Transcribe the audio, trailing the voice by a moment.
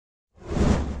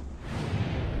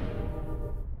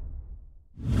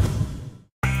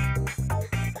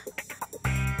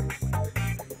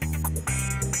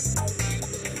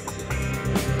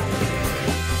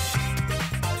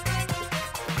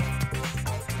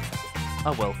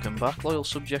Welcome back, loyal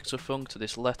subjects of Funk, to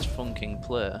this Let's Funking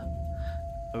play.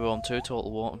 We're on 2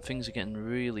 Total War and things are getting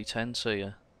really tense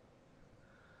here.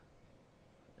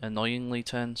 Annoyingly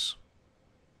tense.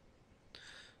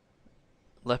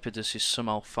 Lepidus is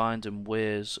somehow finding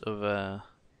ways of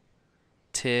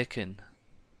taking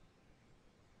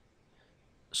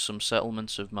some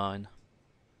settlements of mine.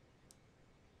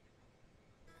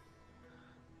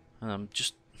 And I'm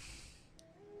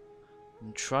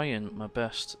trying my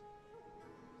best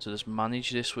to just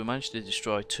manage this. We managed to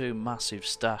destroy 2 massive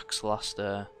stacks last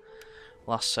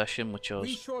session, which was...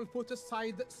 We shall put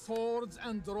aside swords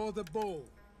and draw the bow.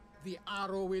 The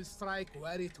arrow will strike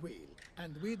where it will,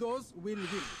 and widows will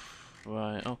live.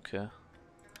 Right, okay.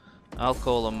 I'll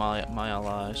call them my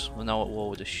allies. We're now at war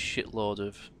with a shitload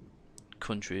of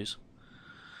countries,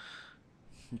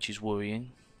 which is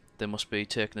worrying. They must be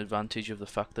taking advantage of the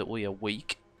fact that we are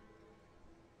weak.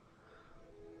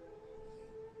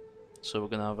 So we're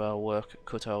going to have our work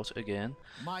cut out again.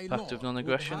 Pact of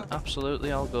non-aggression,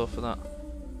 absolutely, I'll go for that.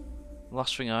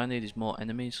 Last thing I need is more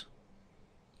enemies.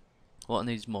 What I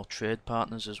need is more trade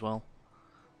partners as well.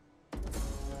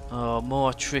 Oh, more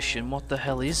attrition, what the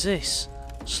hell is this?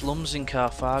 Slums in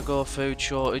Carthago, food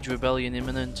shortage, rebellion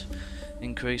imminent,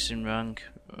 increase in rank.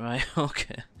 Right,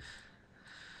 okay.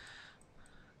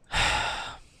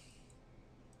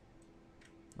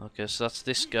 Okay, so that's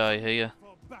this guy here.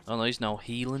 Oh no, he's now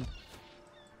healing.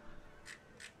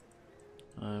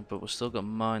 But we've still got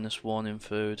 -1 in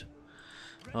food.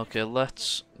 Okay,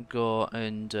 let's go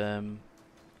and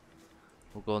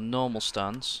we'll go normal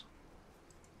stance.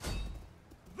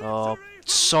 Oh,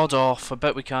 sod off! I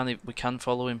bet we can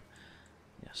follow him.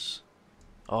 Yes.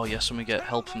 Oh yes, and we get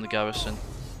help from the garrison.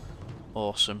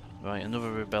 Awesome. Right,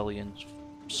 another rebellion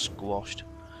squashed.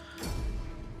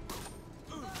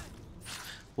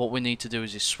 What we need to do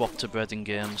is swap to bread in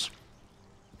games.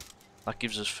 That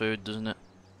gives us food, doesn't it?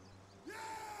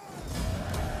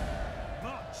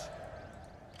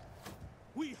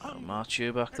 I'll march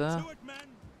you back there.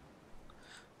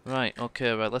 Right,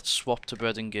 okay, right, let's swap to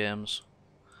bread in games.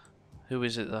 Who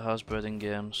is it that has bread in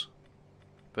games?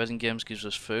 Bread in games gives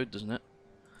us food, doesn't it?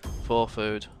 4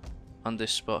 food. And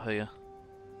this spot here.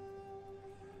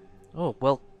 Oh,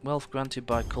 well, wealth granted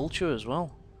by culture as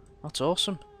well. That's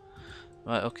awesome.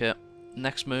 Right, okay.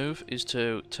 Next move is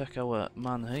to take our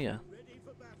man here.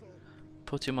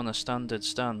 Put him on a standard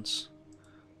stance.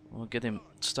 We'll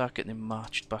start getting him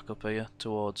marched back up here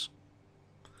towards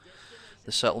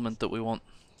the settlement that we want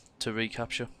to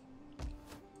recapture.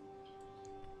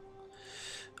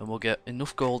 And we'll get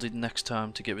enough gold in next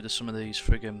time to get rid of some of these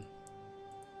friggin'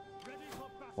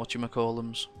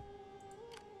 whatchamacallums.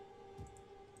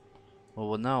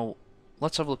 Well, now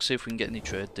let's have a look, see if we can get any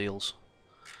trade deals.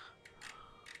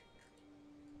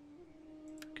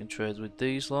 Can trade with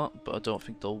these lot, but I don't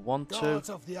think they'll want to. Gods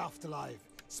of the afterlife,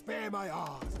 spare my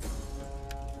heart.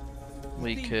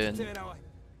 We can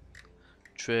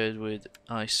trade with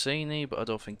Iceni, but I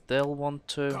don't think they'll want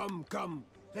to. Come,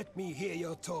 let me hear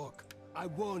your talk. I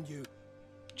warn you.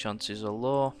 Chances are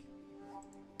low.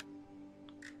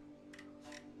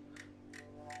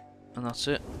 And that's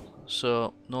it.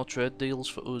 So, no trade deals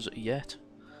for us yet.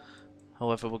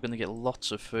 However, we're going to get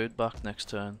lots of food back next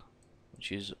turn,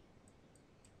 which is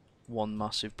one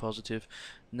massive positive.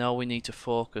 Now we need to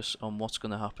focus on what's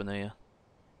going to happen here.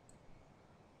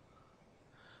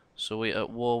 So we're at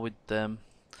war with them.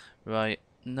 Right,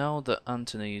 now that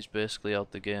Anthony is basically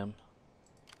out the game,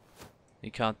 he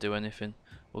can't do anything.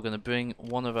 We're going to bring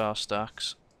one of our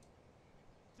stacks,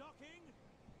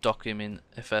 dock him in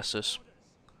Ephesus,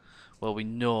 where we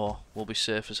know we'll be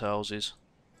safe as houses,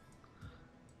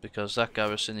 because that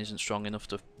garrison isn't strong enough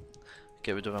to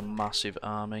get rid of a massive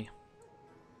army.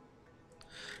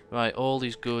 Right, all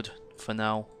is good for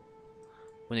now.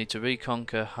 We need to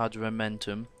reconquer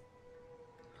Hadrumentum.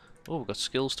 Oh, we've got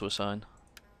skills to assign.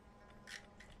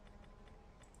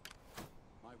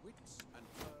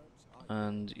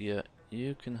 And yeah,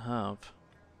 you can have...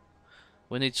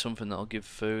 We need something that'll give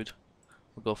food.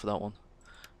 We'll go for that one.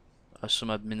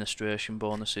 Some administration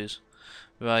bonuses.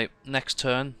 Right, next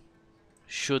turn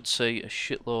should see a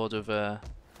shitload of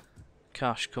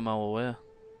cash come our way.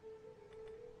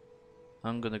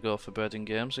 I'm gonna go for bread in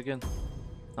games again.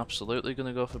 Absolutely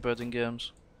gonna go for bread in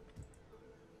games.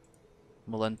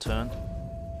 We'll end turn.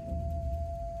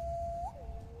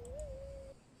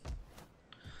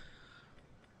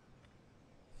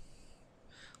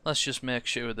 Let's just make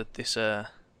sure that this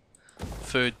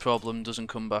food problem doesn't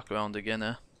come back around again,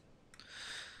 eh?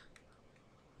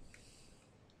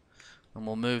 And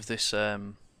we'll move this,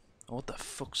 what the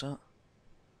fuck's that?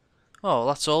 Oh,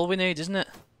 that's all we need, isn't it?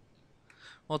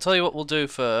 Well, I'll tell you what we'll do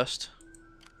first.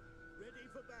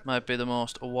 Might be the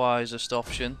most wisest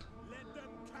option.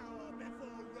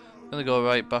 Gonna go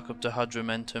right back up to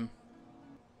Hadrimentum.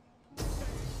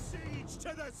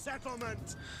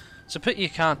 It's a pity you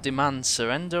can't demand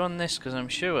surrender on this, because I'm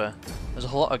sure there's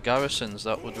a lot of garrisons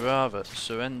that would rather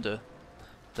surrender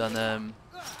than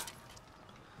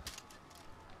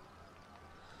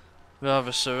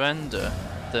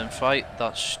fight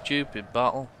that stupid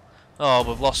battle. Oh,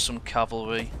 we've lost some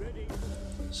cavalry.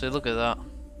 See, look at that.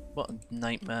 What a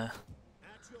nightmare.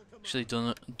 Actually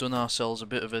done ourselves a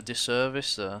bit of a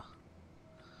disservice there.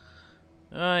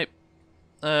 Right.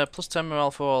 Plus 10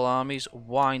 morale for all armies.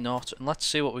 Why not? And let's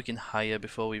see what we can hire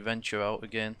before we venture out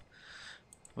again.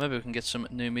 Maybe we can get some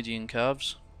Numidian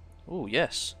calves. Oh,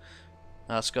 yes.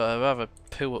 That's got a rather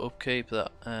poor upkeep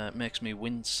that makes me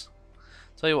wince.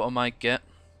 Tell you what I might get.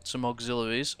 Some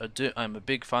auxiliaries. I'm a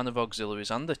big fan of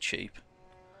auxiliaries, and they're cheap.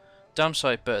 Damn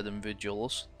sight better than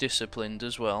Vigils. Disciplined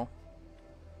as well.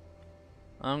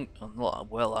 I'm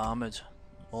well armoured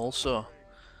also.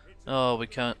 Oh, we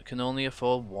can only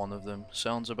afford one of them.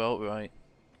 Sounds about right.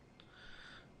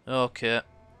 Okay.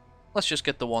 Let's just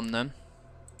get the one then.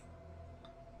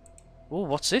 Oh,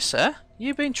 what's this, eh?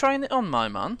 You been trying it on, my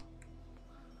man?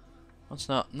 That's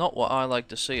not what I like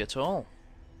to see at all.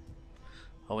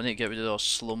 Oh, we need to get rid of those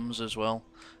slums as well.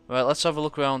 Right, let's have a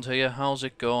look around here. How's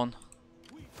it going?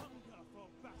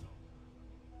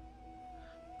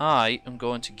 I am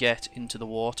going to get into the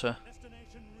water,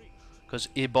 because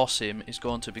Ibosim is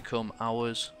going to become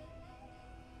ours.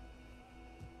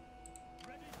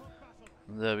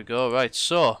 There we go. Right,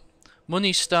 so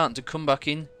money's starting to come back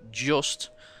in.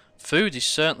 Food is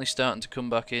certainly starting to come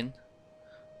back in.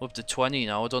 Up to 20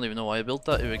 now. I don't even know why I built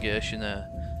that irrigation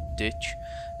ditch.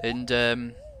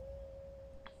 And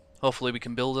hopefully we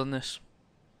can build on this.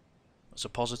 That's a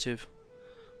positive.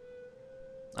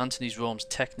 Antony's Rome's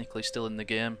technically still in the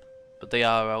game, but they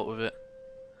are out of it.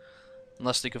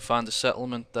 Unless they can find a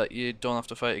settlement that you don't have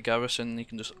to fight a garrison, you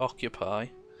can just occupy.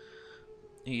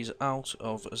 He's out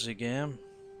of the game.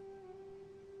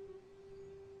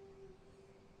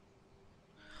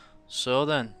 So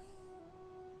then,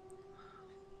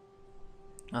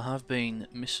 I have been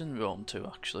missing Rome 2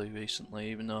 actually recently,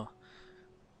 even though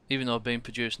I've been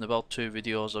producing about 2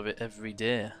 videos of it every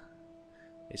day.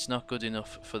 It's not good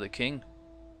enough for the king.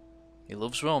 He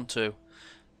loves Rome 2.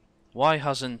 Why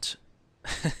hasn't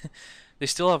they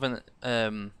still haven't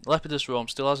Lepidus Rome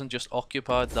still hasn't just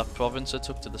occupied that province I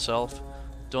took to the south?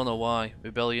 Don't know why.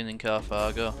 Rebellion in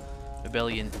Carthago.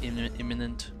 Rebellion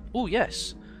imminent. Oh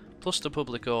yes. Plus the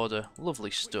public order.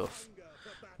 Lovely stuff.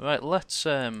 Right, let's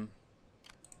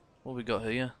what we got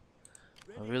here?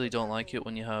 I really don't like it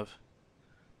when you have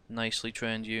nicely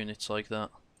trained units like that.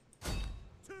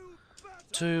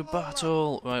 To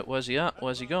battle! Right, where's he at?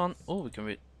 Where's he gone? Oh, we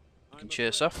can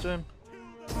chase after him.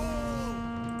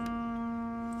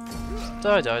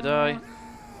 Die, die, die.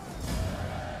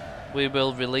 We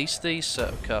will release these set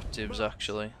of captives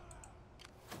actually,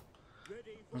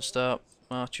 and start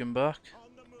marching back.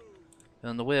 And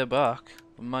on the way back,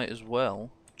 we might as well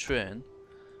train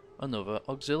another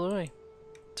auxiliary.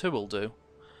 2 will do.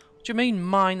 What do you mean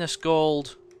minus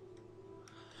gold?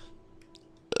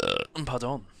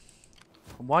 Pardon.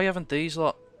 Why haven't these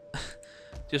lot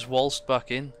just waltzed back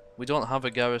in? We don't have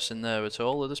a garrison there at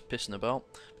all. They're just pissing about.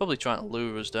 Probably trying to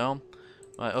lure us down.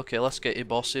 Right, okay, let's get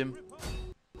Ibosim.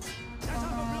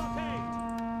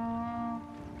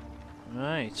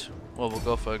 Right. Well, we'll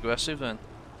go for aggressive then.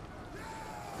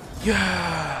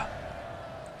 Yeah!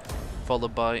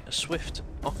 Followed by a swift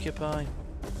occupy.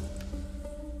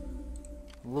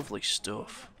 Lovely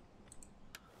stuff.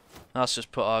 Let's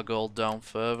just put our gold down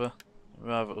further.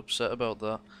 Rather upset about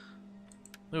that.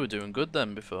 We were doing good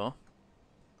then before,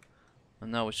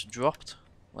 and now it's dropped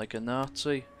like a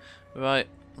Nazi. Right,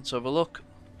 let's have a look.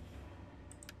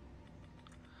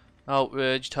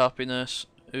 Outraged, happiness.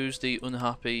 Who's the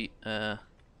unhappy? Don't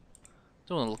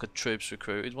want to look at troops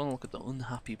recruited. Want to look at the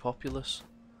unhappy populace.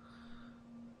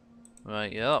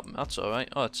 Right, yeah, that's all right.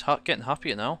 Oh, it's getting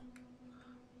happier now.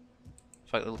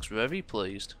 In fact, it looks very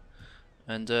pleased.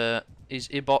 And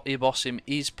Ibosim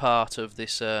is part of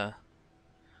this.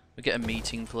 We get a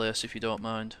meeting place if you don't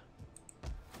mind.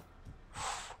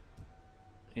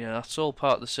 Yeah, that's all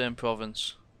part of the same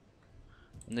province.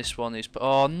 And this one is.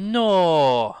 Oh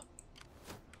no!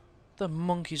 The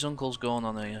monkey's uncle's going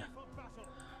on here.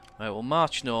 Right, we'll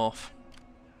march north.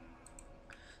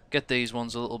 Get these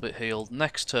ones a little bit healed.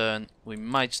 Next turn, we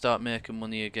might start making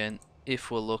money again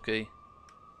if we're lucky.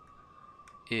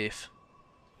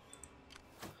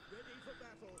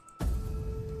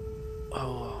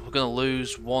 Oh, we're gonna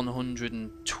lose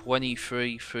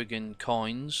 123 friggin'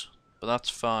 coins, but that's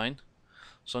fine.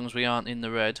 as long as we aren't in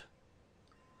the red.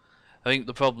 I think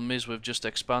the problem is we've just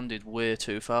expanded way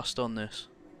too fast on this.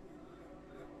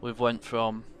 We've went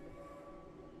from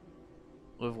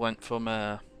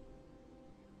a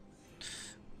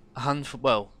handful.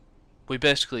 Well, we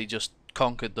basically just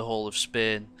conquered the whole of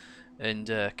Spain and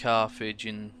Carthage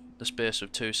in the space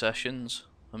of 2 sessions,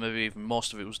 or maybe even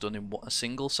most of it was done in a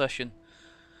single session.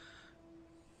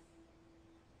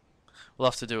 We'll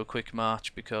have to do a quick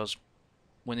march because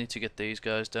we need to get these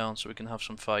guys down so we can have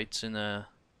some fights in the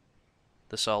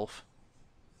south,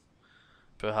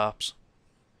 perhaps.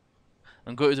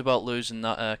 I'm gutted about losing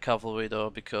that cavalry though,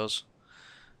 because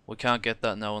we can't get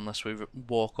that now unless we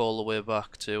walk all the way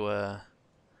back to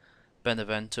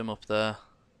Beneventum up there,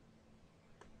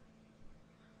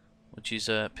 which is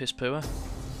piss poor.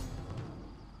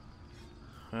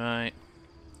 Right.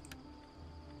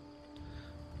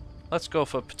 Let's go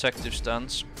for a protective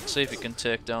stance. See if it can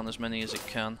take down as many as it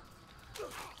can.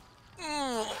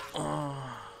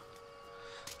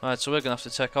 Right, so we're gonna have to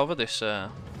take over this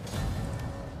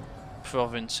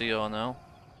province here now,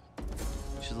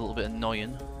 which is a little bit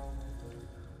annoying.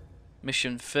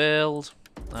 Mission failed.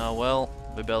 Oh well.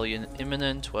 Rebellion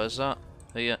imminent. Where's that?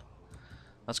 Here.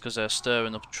 That's because they're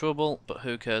stirring up trouble, but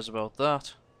who cares about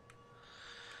that?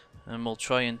 And we'll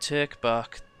try and take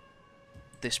back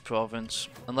this province.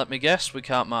 And let me guess, we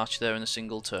can't march there in a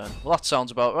single turn. Well, that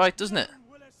sounds about right, doesn't it?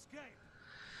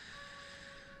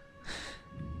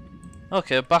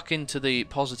 Okay, back into the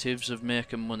positives of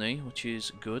making money, which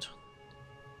is good.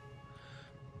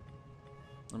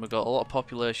 And we've got a lot of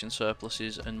population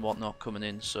surpluses and whatnot coming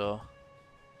in, so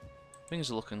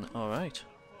things are looking alright.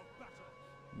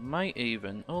 Might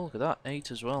even, oh look at that,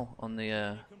 8 as well on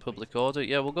the public order.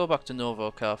 Yeah, we'll go back to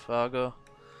Novo Carthago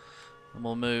and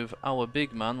we'll move our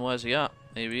big man. Where's he at?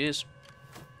 Here he is.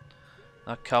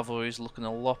 That cavalry's looking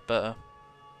a lot better.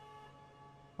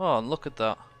 Oh, and look at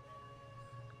that.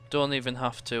 Don't even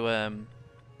have to, you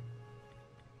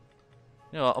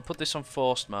know what, I'll put this on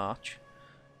forced march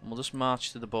and we'll just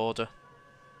march to the border.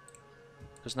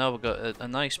 Because now we've got a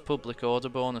nice public order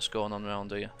bonus going on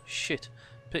around here. Shit.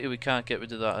 Pity we can't get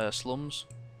rid of that slums.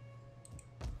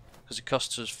 Because it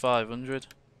costs us 500.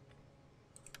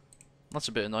 That's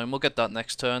a bit annoying. We'll get that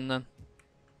next turn then.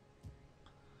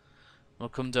 We'll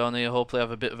come down here, hopefully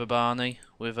have a bit of a Barney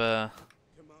with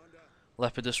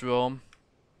Lepidus Rome.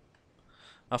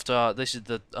 After this is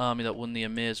the army that won the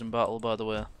amazing battle, by the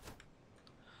way.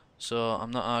 So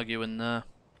I'm not arguing there.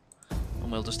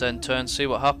 And we'll just end turn, see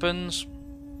what happens.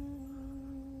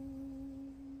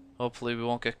 Hopefully we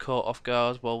won't get caught off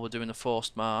guard while we're doing a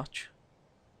forced march.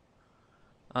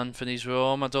 Anthony's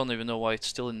Rome, I don't even know why it's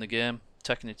still in the game,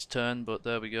 taking its turn, but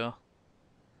there we go.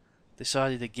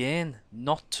 Decided again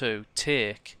not to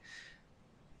take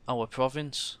our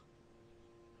province,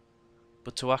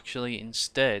 but to actually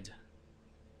instead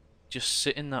just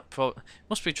sit in that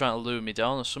must be trying to lure me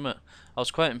down or something. I was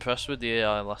quite impressed with the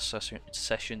AI last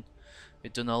session.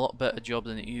 It done a lot better job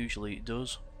than it usually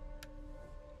does.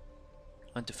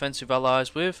 And defensive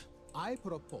allies with? I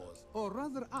propose, or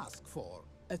rather ask for,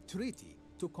 a treaty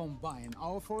to combine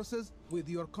our forces with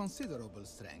your considerable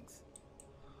strength.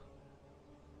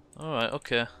 Alright,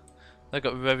 okay. They've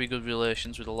got very good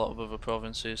relations with a lot of other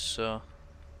provinces, so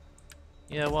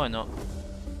yeah, why not?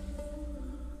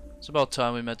 It's about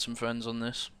time we made some friends on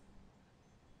this.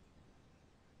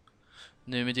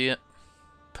 Numidia,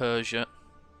 Persia.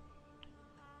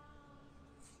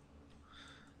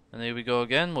 And here we go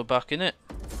again, we're back in it.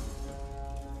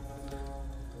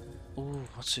 Ooh,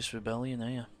 what's this rebellion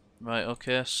here? Right,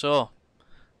 okay, so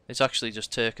it's actually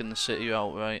just taken the city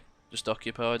outright, just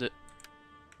occupied it.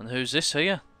 And who's this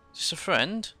here? Is this a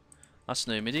friend? That's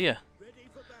Numidia.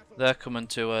 They're coming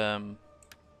to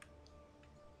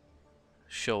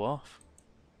show off.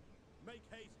 Make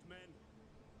haste, men.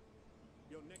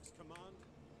 Your next command.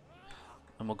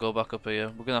 And we'll go back up here.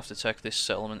 We're gonna have to take this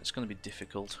settlement. It's gonna be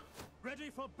difficult.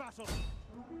 Ready for battle.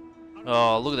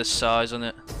 Oh, look at the size on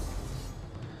it.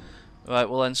 Right,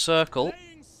 we'll encircle.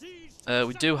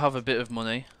 We do have a bit of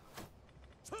money,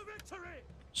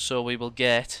 so we will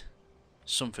get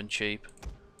something cheap,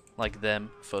 like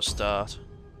them for a start.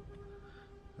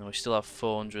 And we still have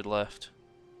 400 left.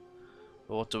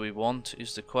 But what do we want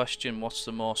is the question. What's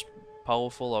the most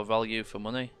powerful or value for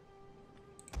money?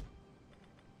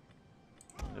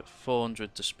 We've got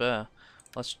 400 to spare.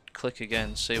 Let's click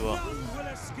again, see what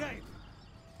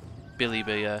Billy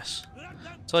BS.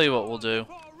 Tell you what we'll do.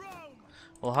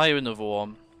 We'll hire another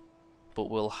one, but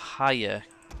we'll hire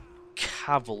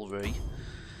cavalry,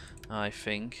 I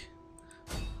think.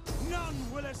 None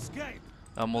will escape.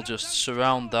 And we'll just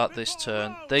surround that this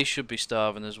turn. They should be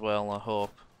starving as well, I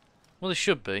hope. Well, they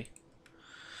should be.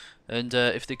 And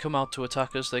if they come out to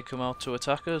attack us, they come out to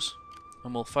attack us.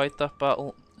 And we'll fight that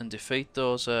battle and defeat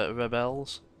those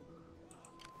rebels.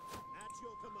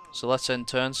 So let's end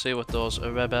turn, see what those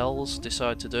rebels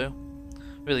decide to do.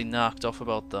 Really narked off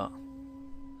about that.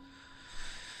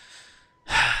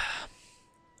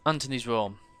 Antony's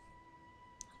Rome.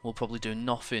 We'll probably do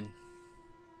nothing.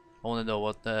 I want to know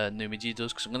what Numidie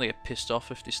does, because I'm going to get pissed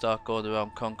off if they start going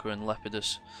around conquering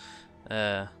Lepidus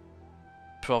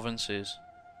provinces.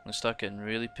 I'm going to start getting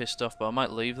really pissed off, but I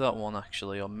might leave that one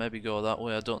actually, or maybe go that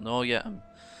way, I don't know yet.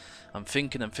 I'm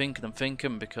thinking,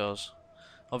 because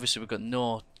obviously we've got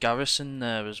no garrison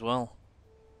there as well.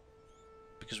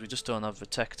 Because we just don't have the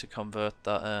tech to convert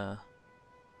that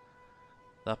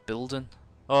that building.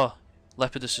 Oh,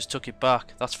 Lepidus has took it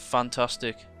back, that's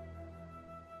fantastic.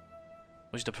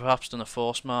 We should have perhaps done a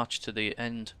force march to the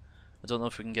end. I don't know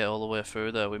if we can get all the way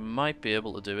through there. We might be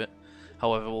able to do it.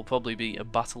 However, we'll probably be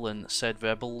battling said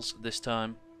rebels this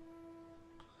time.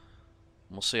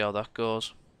 We'll see how that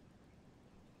goes.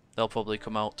 They'll probably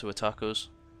come out to attack us.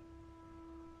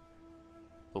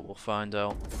 But we'll find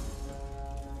out.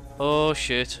 Oh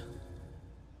shit.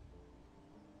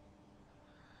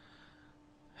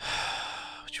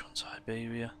 Which one's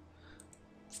Iberia?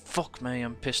 Fuck me,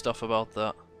 I'm pissed off about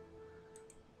that.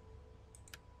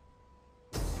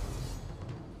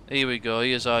 Here we go,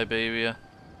 here's Iberia.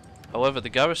 However, the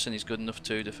garrison is good enough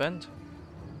to defend.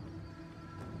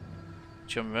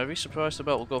 Which I'm very surprised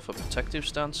about. We'll go for protective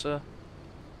stance here.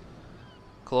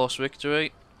 Close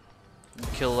victory.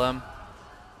 And kill them.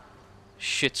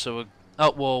 Shit, so we're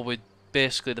at war with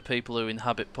basically the people who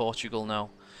inhabit Portugal now.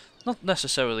 Not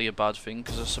necessarily a bad thing,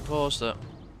 because I suppose that...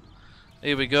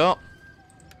 Here we go.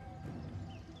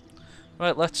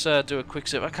 Right, let's do a quick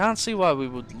save. I can't see why we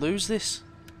would lose this.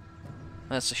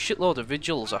 That's a shitload of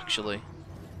vigils actually,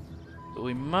 but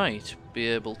we might be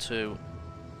able to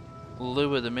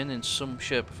lure them in some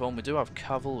shape or form. We do have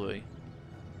cavalry.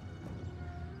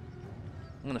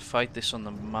 I'm going to fight this on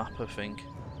the map, I think.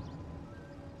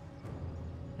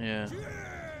 Yeah.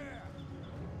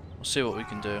 We'll see what we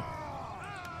can do.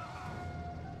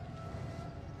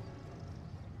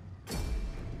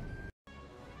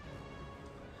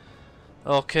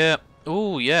 Okay.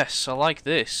 Ooh, yes, I like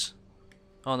this.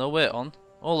 Oh no, wait on.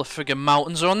 All the friggin'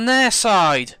 mountains are on their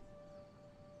side!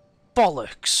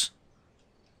 Bollocks!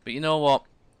 But you know what?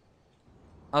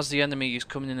 As the enemy is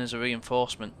coming in as a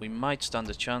reinforcement, we might stand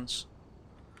a chance.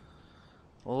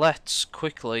 Let's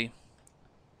quickly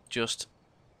just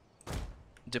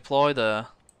deploy there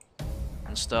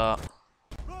and start.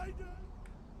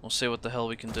 We'll see what the hell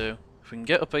we can do. If we can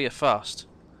get up here fast,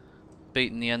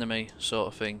 beating the enemy sort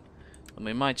of thing, then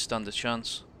we might stand a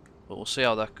chance. But we'll see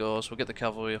how that goes. We'll get the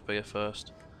cavalry up here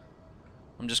first.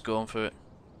 I'm just going for it.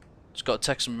 Just got to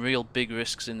take some real big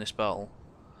risks in this battle.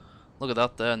 Look at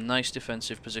that there. Nice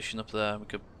defensive position up there. We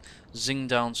could zing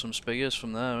down some spears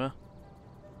from there. Huh?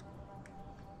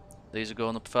 These are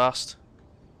going up fast.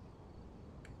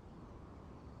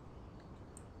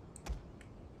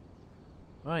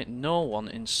 Right, no one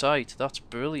in sight. That's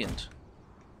brilliant.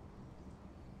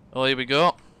 Oh, here we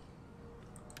go.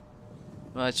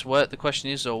 Right, so where, the question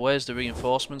is though, where's the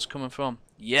reinforcements coming from?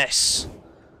 Yes!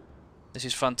 This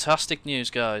is fantastic news,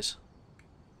 guys.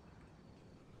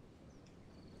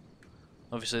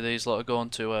 Obviously these lot are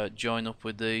going to join up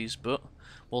with these, but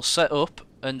we'll set up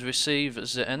and receive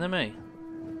the enemy.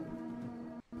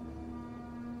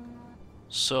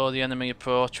 So the enemy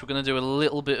approach. We're going to do a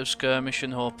little bit of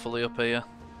skirmishing hopefully up here.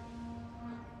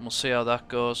 And we'll see how that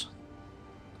goes.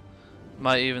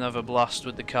 Might even have a blast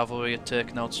with the cavalry at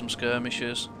taking out some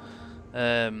skirmishers. We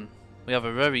have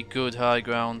a very good high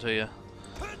ground here.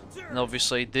 And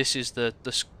obviously this is the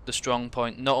strong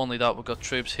point. Not only that, we've got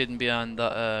troops hidden behind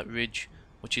that ridge,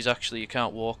 which is actually, you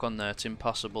can't walk on there, it's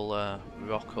impassable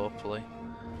rock hopefully.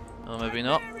 Or maybe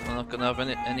not, we're not going to have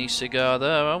any cigar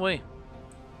there, are we?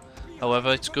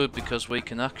 However, it's good because we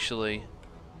can actually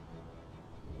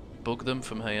bug them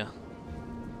from here.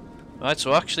 Right,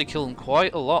 so actually killing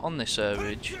quite a lot on this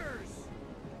ridge.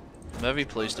 Very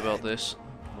pleased about this.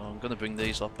 Well, I'm going to bring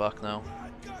these lot back now.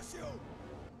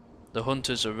 The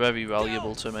hunters are very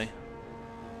valuable to me.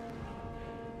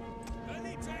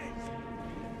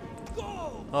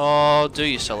 Oh, do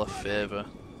yourself a favour.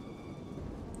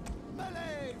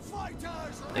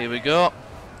 Here we go.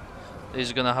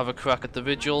 These are going to have a crack at the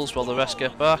vigils while the rest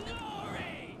get back.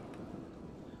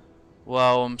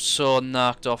 Wow, I'm so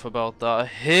knocked off about that. I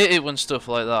hate it when stuff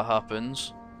like that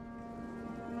happens.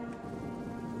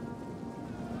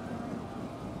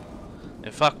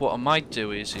 In fact, what I might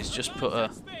do is just put a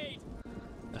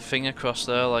thing across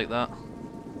there like that.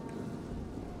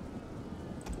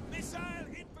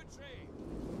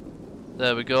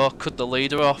 There we go, cut the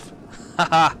leader off.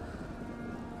 Haha!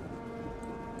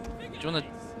 Do you wanna...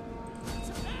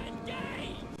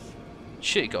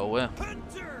 Shit, he got away.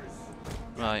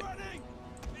 Right.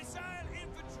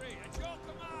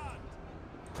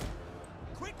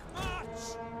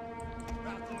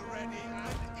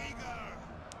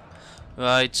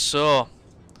 Right, so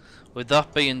with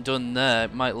that being done there,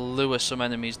 it might lure some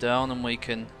enemies down and we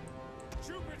can...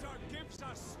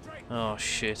 Oh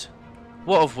shit.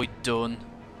 What have we done?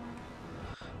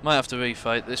 Might have to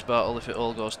refight this battle if it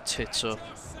all goes tits up.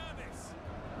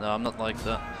 No, I'm not like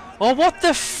that. Oh, what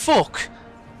the fuck?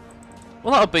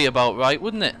 Well, that'd be about right,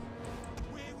 wouldn't it?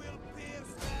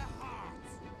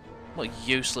 What a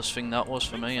useless thing that was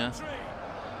for me, yeah.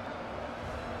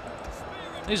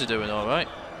 These are doing alright.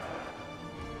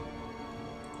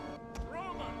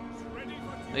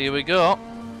 Here we go.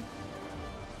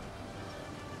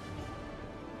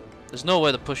 There's no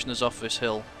way they're pushing us off this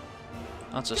hill.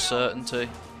 That's a certainty.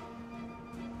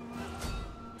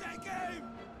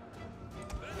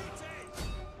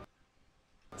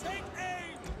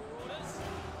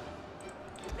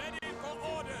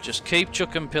 Just keep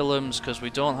chucking pilums because we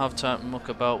don't have time to muck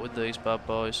about with these bad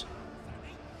boys.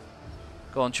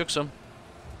 Go on, chuck some.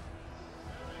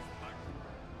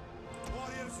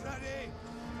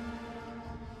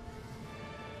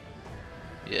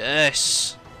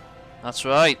 Yes! That's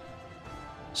right.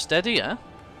 Steady, eh?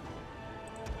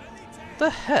 The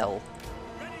hell?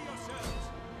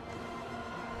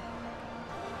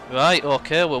 Right,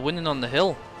 okay, we're winning on the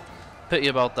hill. Pity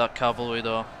about that cavalry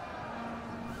though.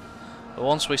 But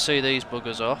once we see these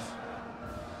buggers off,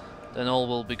 then all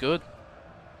will be good.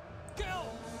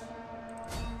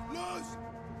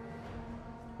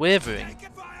 Wavering?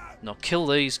 No, kill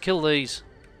these, kill these.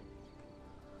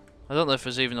 I don't know if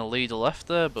there's even a leader left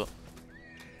there, but...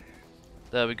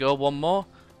 There we go, one more.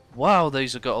 Wow,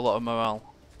 these have got a lot of morale.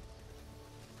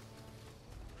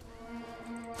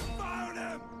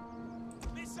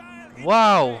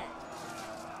 Wow!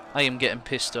 I am getting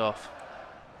pissed off.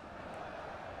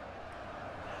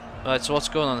 Right, so what's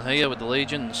going on here with the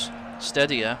legions?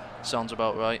 Steady, yeah? Sounds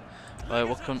about right. Right,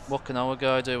 what can our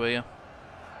guy do here?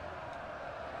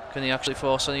 Can he actually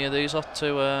force any of these up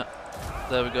to...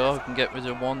 there we go, we can get rid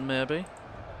of one maybe.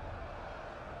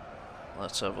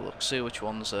 Let's have a look, see which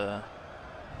ones are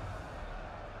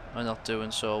not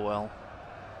doing so well.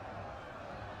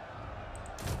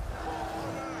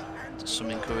 There's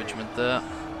some encouragement there.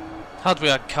 Had we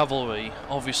had cavalry,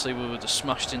 obviously we would have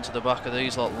smashed into the back of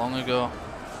these lot long ago.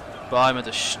 But I made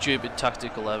a stupid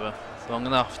tactical error. So I'm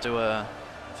going to have to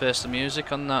face the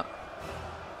music on that.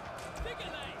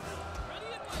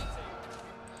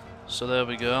 So there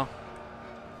we go.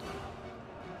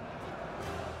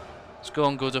 It's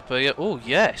going good up here. Oh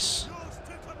yes!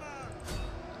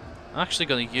 I'm actually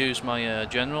going to use my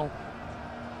general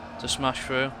to smash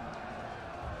through.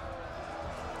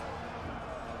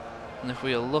 And if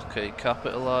we are lucky,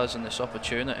 capitalise on this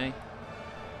opportunity.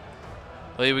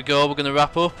 Well, here we go, we're going to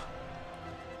wrap up.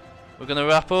 We're going to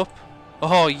wrap up.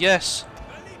 Oh yes!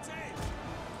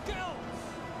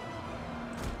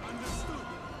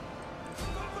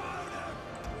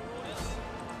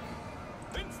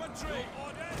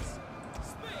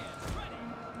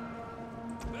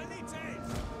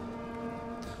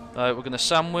 Right, we're going to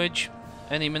sandwich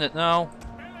any minute now.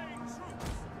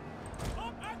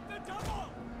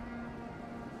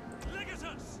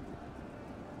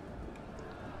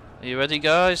 Are you ready,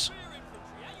 guys?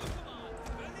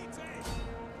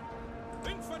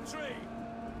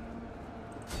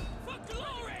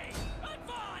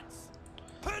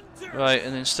 Right,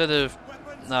 and instead of...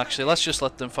 Actually, let's just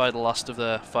let them fire the last of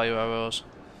their fire arrows.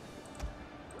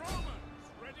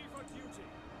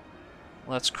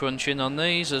 Let's crunch in on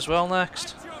these as well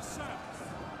next.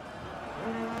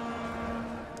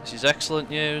 This is excellent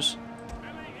news.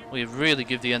 We really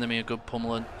give the enemy a good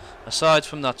pummeling. Aside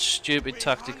from that stupid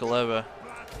tactical error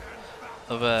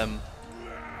of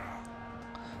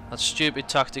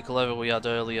we had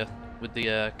earlier with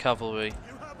the cavalry,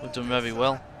 we've done very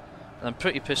well. And I'm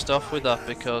pretty pissed off with that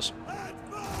because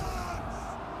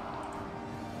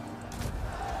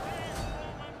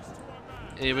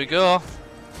here we go.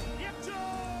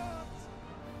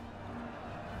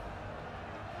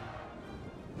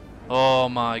 Oh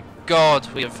my god,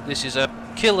 this is a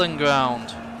killing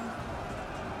ground.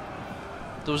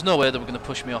 There was no way they were going to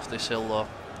push me off this hill though.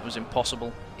 It was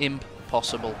impossible.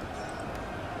 Impossible.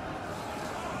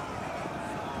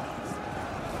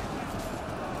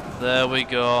 There we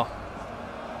go.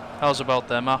 How's about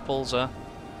them apples, eh?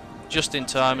 Just in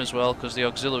time as well, because the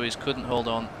auxiliaries couldn't hold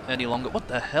on any longer. What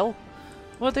the hell?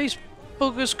 Where'd these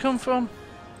buggers come from?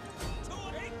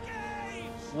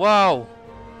 Wow!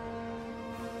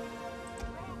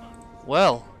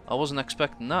 Well, I wasn't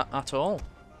expecting that at all.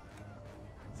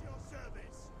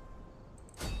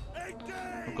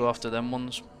 We'll go after them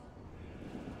ones.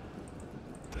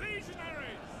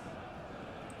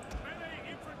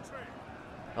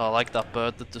 Oh, I like that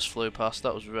bird that just flew past.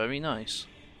 That was very nice.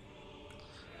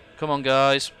 Come on,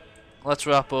 guys. Let's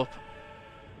wrap up.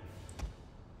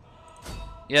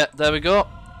 Yeah, there we go.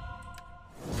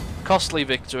 Costly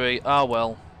victory. Ah,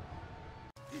 well.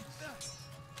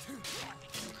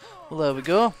 Well, there we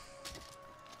go.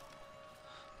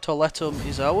 Toletum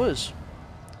is ours.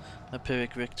 A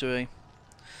Pyrrhic victory.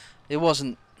 It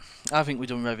wasn't... I think we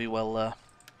done very well there.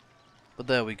 But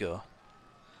there we go.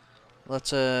 Let's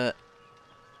kill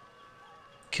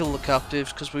the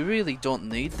captives, because we really don't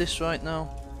need this right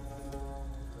now.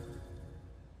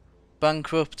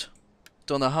 Bankrupt.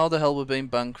 Don't know how the hell we're being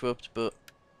bankrupt, but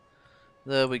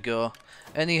there we go.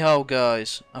 Anyhow,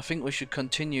 guys, I think we should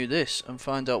continue this and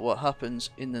find out what happens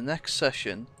in the next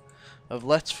session of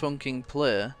Let's Funking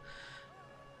Play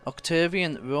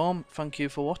Octavian Rome. Thank you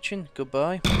for watching.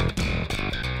 Goodbye.